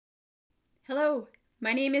Hello,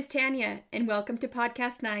 my name is Tanya, and welcome to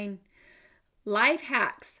Podcast 9 Life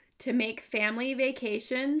Hacks to Make Family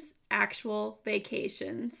Vacations Actual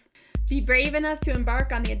Vacations. Be brave enough to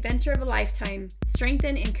embark on the adventure of a lifetime,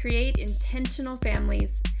 strengthen and create intentional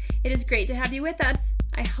families. It is great to have you with us.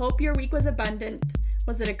 I hope your week was abundant.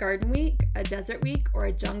 Was it a garden week, a desert week, or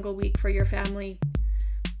a jungle week for your family?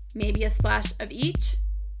 Maybe a splash of each?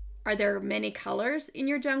 Are there many colors in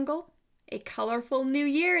your jungle? A colorful new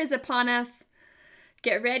year is upon us.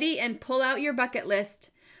 Get ready and pull out your bucket list.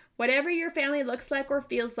 Whatever your family looks like or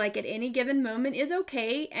feels like at any given moment is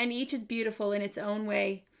okay, and each is beautiful in its own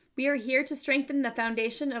way. We are here to strengthen the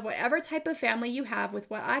foundation of whatever type of family you have with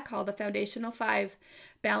what I call the foundational 5: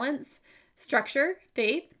 balance, structure,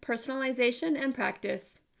 faith, personalization, and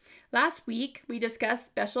practice. Last week, we discussed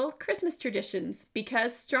special Christmas traditions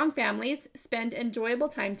because strong families spend enjoyable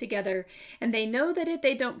time together, and they know that if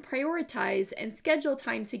they don't prioritize and schedule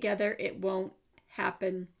time together, it won't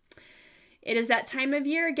happen. It is that time of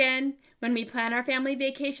year again when we plan our family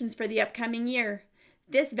vacations for the upcoming year.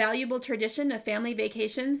 This valuable tradition of family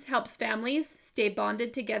vacations helps families stay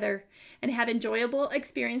bonded together and have enjoyable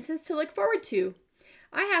experiences to look forward to.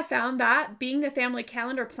 I have found that being the family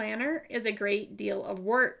calendar planner is a great deal of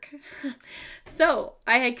work. So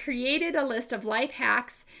I had created a list of life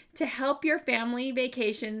hacks to help your family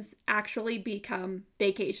vacations actually become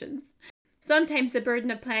vacations. Sometimes the burden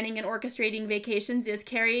of planning and orchestrating vacations is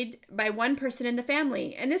carried by one person in the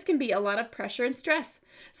family, and this can be a lot of pressure and stress.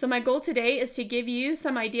 So my goal today is to give you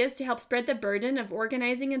some ideas to help spread the burden of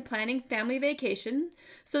organizing and planning family vacation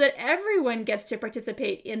so that everyone gets to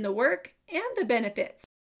participate in the work and the benefits.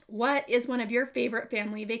 What is one of your favorite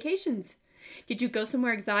family vacations? Did you go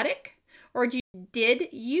somewhere exotic? Or did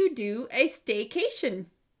you do a staycation?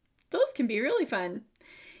 Those can be really fun.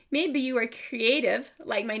 Maybe you are creative,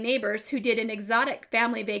 like my neighbors who did an exotic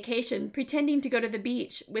family vacation pretending to go to the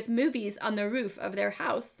beach with movies on the roof of their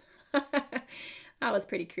house. That was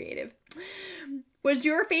pretty creative. Was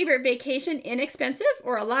your favorite vacation inexpensive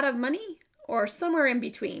or a lot of money or somewhere in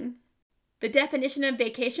between? The definition of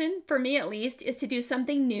vacation, for me at least, is to do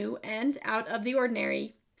something new and out of the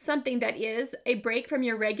ordinary, something that is a break from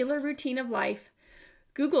your regular routine of life.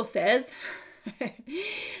 Google says,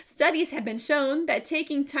 studies have been shown that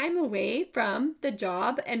taking time away from the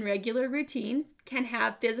job and regular routine can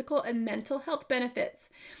have physical and mental health benefits.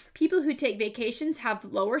 People who take vacations have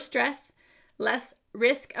lower stress, less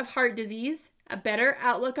risk of heart disease, a better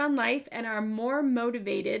outlook on life, and are more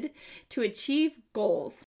motivated to achieve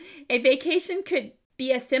goals. A vacation could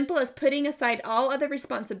be as simple as putting aside all other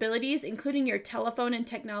responsibilities, including your telephone and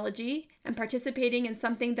technology, and participating in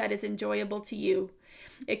something that is enjoyable to you.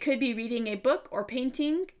 It could be reading a book or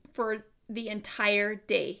painting for the entire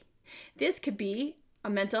day. This could be a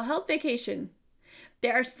mental health vacation.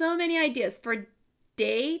 There are so many ideas for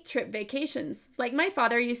day trip vacations. Like my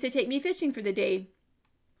father used to take me fishing for the day.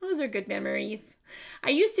 Those are good memories. I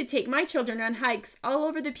used to take my children on hikes all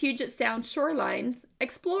over the Puget Sound shorelines,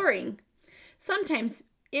 exploring. Sometimes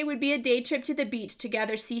it would be a day trip to the beach to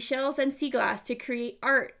gather seashells and sea glass to create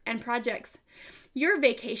art and projects. Your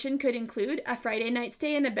vacation could include a Friday night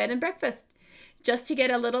stay in a bed and breakfast, just to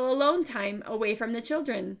get a little alone time away from the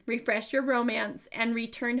children, refresh your romance, and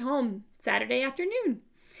return home Saturday afternoon.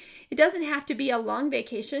 It doesn't have to be a long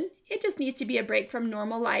vacation. It just needs to be a break from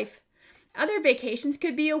normal life. Other vacations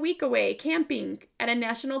could be a week away, camping at a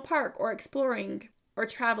national park, or exploring or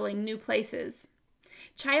traveling new places.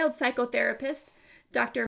 Child psychotherapist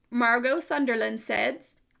Dr. Margot Sunderland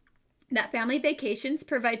says that family vacations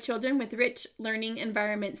provide children with rich learning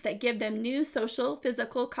environments that give them new social,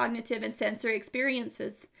 physical, cognitive, and sensory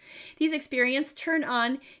experiences. These experiences turn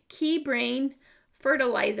on key brain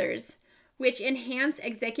fertilizers, which enhance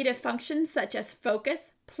executive functions such as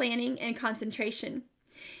focus, planning, and concentration.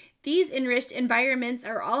 These enriched environments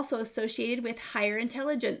are also associated with higher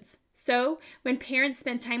intelligence. So, when parents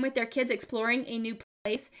spend time with their kids exploring a new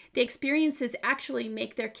place, the experiences actually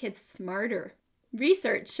make their kids smarter.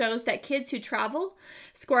 Research shows that kids who travel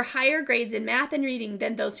score higher grades in math and reading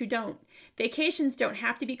than those who don't. Vacations don't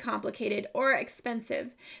have to be complicated or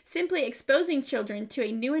expensive. Simply exposing children to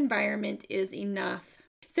a new environment is enough.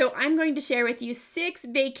 So, I'm going to share with you 6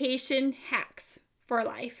 vacation hacks for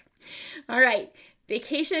life. All right.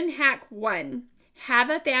 Vacation hack 1. Have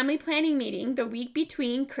a family planning meeting the week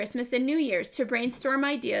between Christmas and New Year's to brainstorm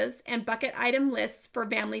ideas and bucket item lists for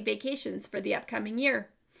family vacations for the upcoming year.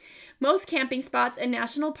 Most camping spots and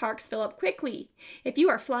national parks fill up quickly. If you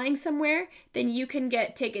are flying somewhere, then you can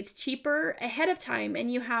get tickets cheaper ahead of time and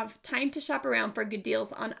you have time to shop around for good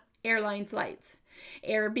deals on airline flights.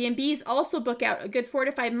 Airbnbs also book out a good 4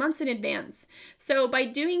 to 5 months in advance. So by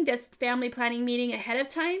doing this family planning meeting ahead of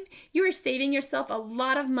time, you are saving yourself a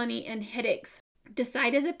lot of money and headaches.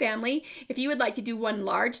 Decide as a family if you would like to do one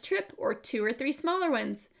large trip or 2 or 3 smaller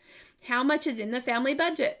ones. How much is in the family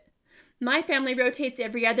budget? My family rotates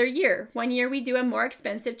every other year. One year we do a more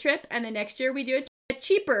expensive trip, and the next year we do a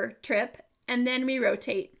cheaper trip, and then we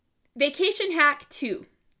rotate. Vacation hack 2,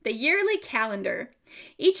 the yearly calendar.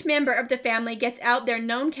 Each member of the family gets out their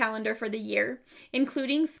known calendar for the year,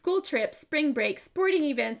 including school trips, spring breaks, sporting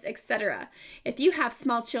events, etc. If you have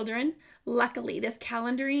small children, luckily this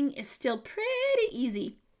calendaring is still pretty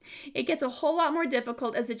easy. It gets a whole lot more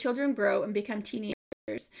difficult as the children grow and become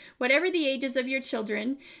teenagers. Whatever the ages of your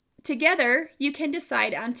children, together you can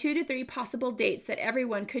decide on 2 to 3 possible dates that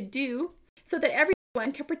everyone could do so that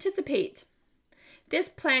everyone can participate. This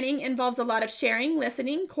planning involves a lot of sharing,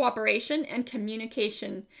 listening, cooperation, and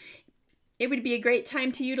communication. It would be a great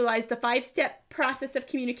time to utilize the 5-step process of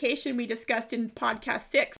communication we discussed in podcast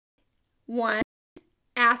 6. 1.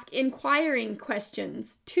 Ask inquiring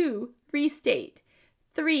questions. 2. Restate.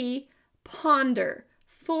 3. Ponder.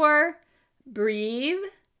 4. Breathe.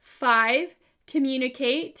 5.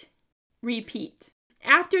 Communicate. Repeat.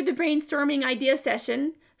 After the brainstorming idea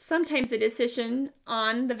session, sometimes the decision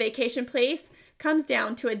on the vacation place comes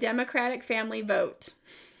down to a democratic family vote.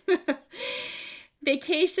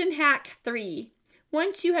 Vacation hack 3.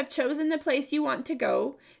 Once you have chosen the place you want to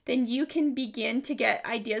go, then you can begin to get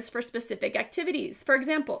ideas for specific activities. For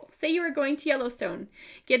example, say you are going to Yellowstone.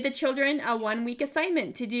 Give the children a 1-week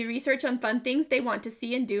assignment to do research on fun things they want to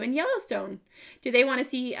see and do in Yellowstone. Do they want to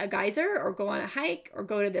see a geyser or go on a hike or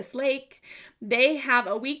go to this lake? They have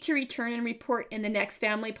a week to return and report in the next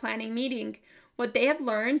family planning meeting what they have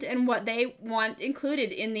learned and what they want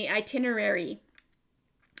included in the itinerary.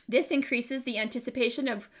 This increases the anticipation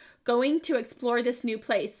of going to explore this new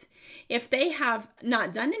place. If they have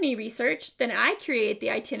not done any research, then I create the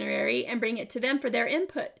itinerary and bring it to them for their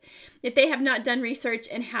input. If they have not done research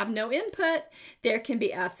and have no input, there can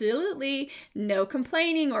be absolutely no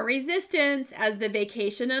complaining or resistance as the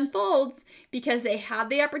vacation unfolds because they have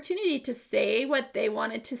the opportunity to say what they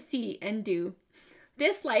wanted to see and do.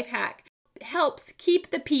 This life hack helps keep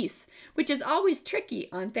the peace, which is always tricky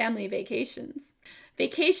on family vacations.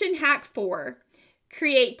 Vacation hack 4.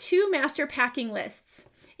 Create 2 master packing lists.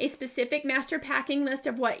 A specific master packing list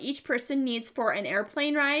of what each person needs for an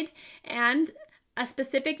airplane ride and a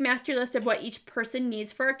specific master list of what each person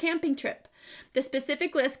needs for a camping trip. The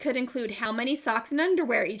specific list could include how many socks and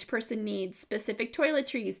underwear each person needs, specific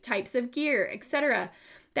toiletries, types of gear, etc.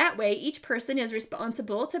 That way, each person is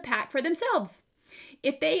responsible to pack for themselves.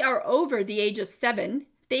 If they are over the age of 7,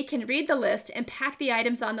 they can read the list and pack the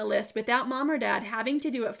items on the list without mom or dad having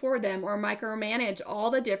to do it for them or micromanage all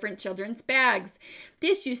the different children's bags.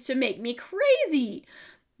 This used to make me crazy.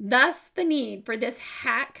 Thus, the need for this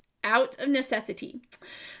hack out of necessity.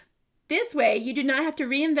 This way, you do not have to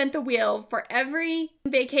reinvent the wheel for every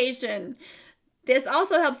vacation. This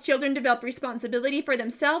also helps children develop responsibility for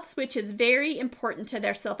themselves, which is very important to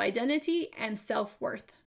their self-identity and self-worth.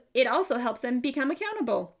 It also helps them become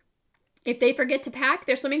accountable. If they forget to pack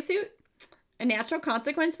their swimming suit, a natural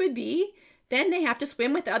consequence would be then they have to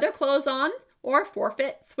swim with other clothes on or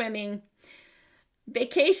forfeit swimming.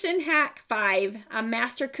 Vacation hack 5, a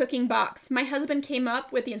master cooking box. My husband came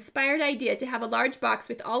up with the inspired idea to have a large box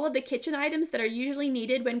with all of the kitchen items that are usually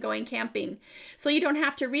needed when going camping. So you don't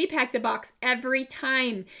have to repack the box every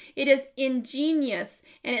time. It is ingenious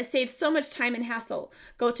and it saves so much time and hassle.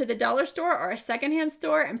 Go to the dollar store or a secondhand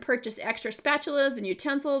store and purchase extra spatulas and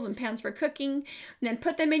utensils and pans for cooking, and then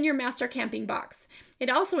put them in your master camping box.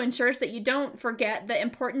 It also ensures that you don't forget the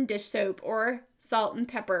important dish soap or salt and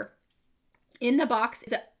pepper. In the box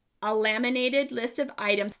is a laminated list of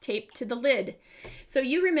items taped to the lid. So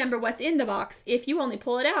you remember what's in the box if you only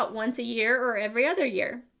pull it out once a year or every other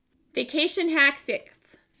year. Vacation hack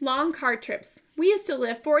 6, long car trips. We used to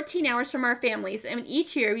live 14 hours from our families, and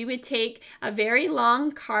each year we would take a very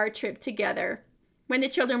long car trip together. When the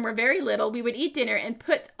children were very little, we would eat dinner and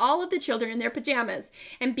put all of the children in their pajamas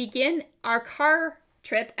and begin our car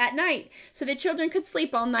trip at night so the children could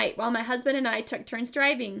sleep all night while my husband and I took turns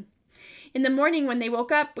driving. In the morning when they woke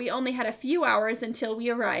up, we only had a few hours until we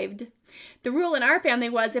arrived. The rule in our family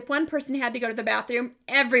was if one person had to go to the bathroom,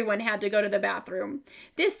 everyone had to go to the bathroom.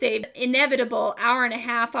 This saved an inevitable hour and a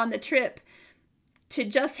half on the trip to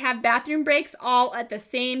just have bathroom breaks all at the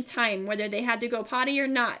same time, whether they had to go potty or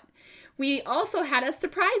not. We also had a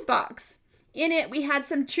surprise box. In it, we had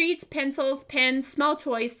some treats, pencils, pens, small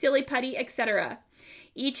toys, silly putty, etc.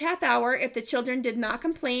 Each half hour, if the children did not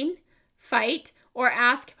complain, fight, or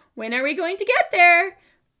ask, When are we going to get there?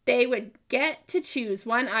 They would get to choose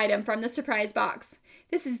one item from the surprise box.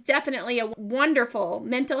 This is definitely a wonderful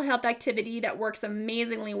mental health activity that works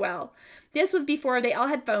amazingly well. This was before they all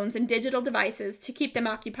had phones and digital devices to keep them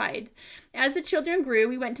occupied. As the children grew,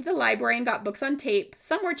 we went to the library and got books on tape.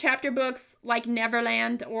 Some were chapter books like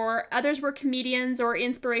Neverland, or others were comedians or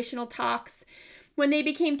inspirational talks. When they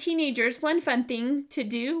became teenagers, one fun thing to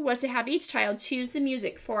do was to have each child choose the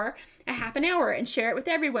music for a half an hour and share it with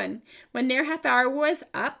everyone. When their half hour was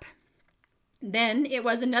up, then it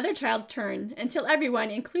was another child's turn until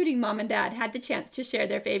everyone, including mom and dad, had the chance to share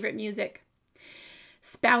their favorite music.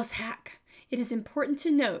 Spouse hack. It is important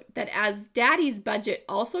to note that as daddy's budget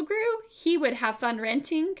also grew, he would have fun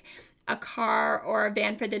renting a car or a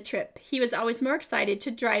van for the trip. He was always more excited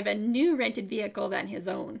to drive a new rented vehicle than his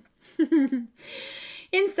own.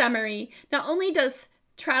 In summary, not only does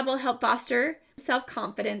travel help foster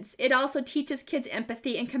self-confidence, it also teaches kids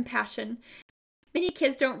empathy and compassion. Many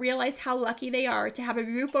kids don't realize how lucky they are to have a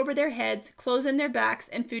roof over their heads, clothes in their backs,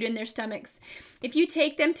 and food in their stomachs. If you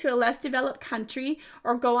take them to a less developed country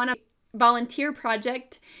or go on a volunteer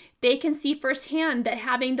project, they can see firsthand that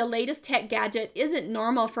having the latest tech gadget isn't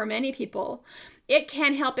normal for many people. It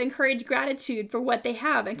can help encourage gratitude for what they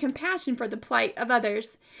have and compassion for the plight of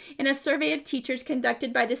others. In a survey of teachers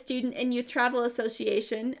conducted by the Student and Youth Travel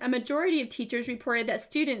Association, a majority of teachers reported that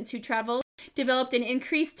students who travel developed an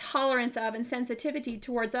increased tolerance of and sensitivity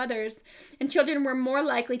towards others, and children were more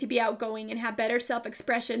likely to be outgoing and have better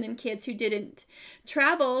self-expression than kids who didn't.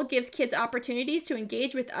 Travel gives kids opportunities to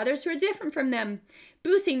engage with others who are different from them,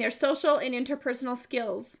 boosting their social and interpersonal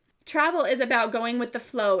skills. Travel is about going with the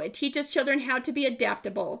flow. It teaches children how to be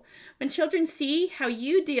adaptable. When children see how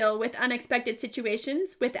you deal with unexpected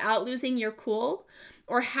situations without losing your cool,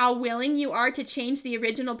 or how willing you are to change the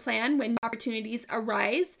original plan when opportunities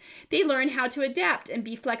arise, they learn how to adapt and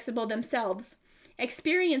be flexible themselves.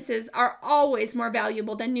 Experiences are always more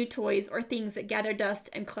valuable than new toys or things that gather dust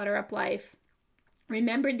and clutter up life.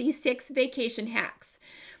 Remember these 6 vacation hacks: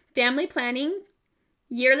 family planning,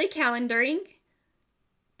 yearly calendaring,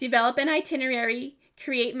 develop an itinerary,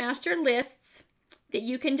 create master lists that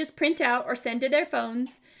you can just print out or send to their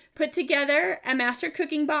phones, put together a master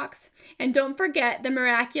cooking box, and don't forget the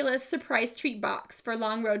miraculous surprise treat box for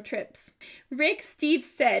long road trips. Rick Steves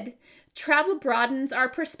said, "Travel broadens our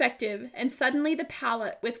perspective, and suddenly the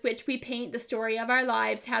palette with which we paint the story of our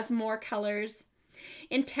lives has more colors."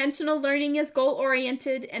 Intentional learning is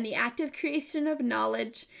goal-oriented and the active creation of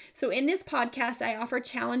knowledge. So in this podcast, I offer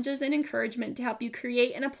challenges and encouragement to help you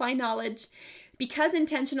create and apply knowledge. Because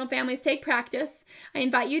intentional families take practice, I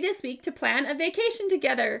invite you this week to plan a vacation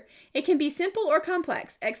together. It can be simple or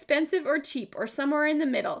complex, expensive or cheap, or somewhere in the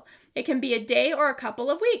middle. It can be a day or a couple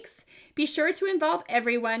of weeks. Be sure to involve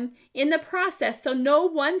everyone in the process so no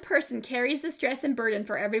one person carries the stress and burden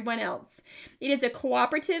for everyone else. It is a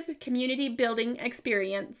cooperative, community-building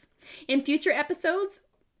experience. In future episodes,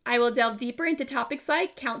 I will delve deeper into topics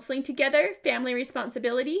like counseling together, family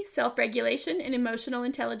responsibility, self-regulation, and emotional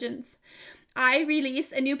intelligence. I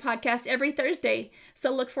release a new podcast every Thursday,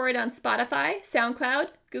 so look for it on Spotify, SoundCloud,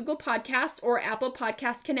 Google Podcasts, or Apple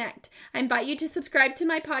Podcast Connect. I invite you to subscribe to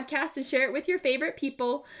my podcast and share it with your favorite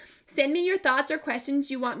people. Send me your thoughts or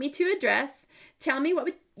questions you want me to address. Tell me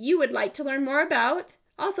what you would like to learn more about.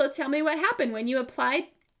 Also, tell me what happened when you applied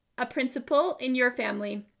a principle in your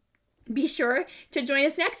family. Be sure to join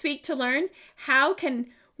us next week to learn how can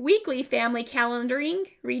weekly family calendaring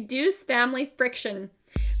reduce family friction.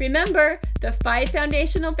 Remember the 5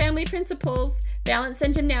 foundational family principles: balance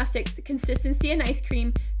and gymnastics, consistency and ice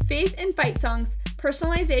cream, faith and fight songs,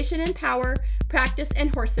 personalization and power, practice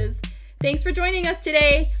and horses. Thanks for joining us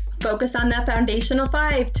today. Focus on that foundational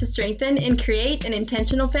 5 to strengthen and create an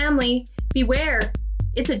intentional family. Beware,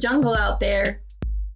 it's a jungle out there.